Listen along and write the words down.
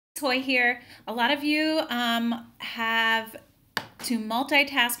Toy here. A lot of you have to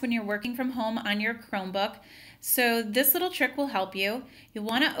multitask when you're working from home on your Chromebook. So this little trick will help you. You'll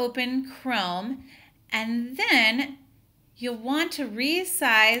want to open Chrome, and then you'll want to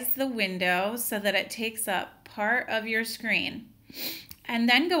resize the window so that it takes up part of your screen. And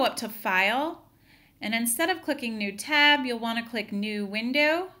then go up to File, and instead of clicking New Tab, you'll want to click New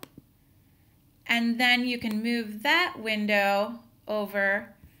Window. And then you can move that window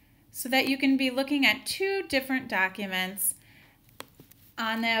over so that you can be looking at two different documents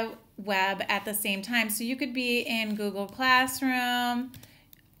on the web at the same time. So you could be in Google Classroom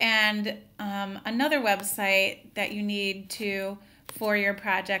and another website that you need to for your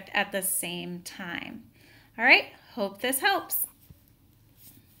project at the same time. All right, hope this helps.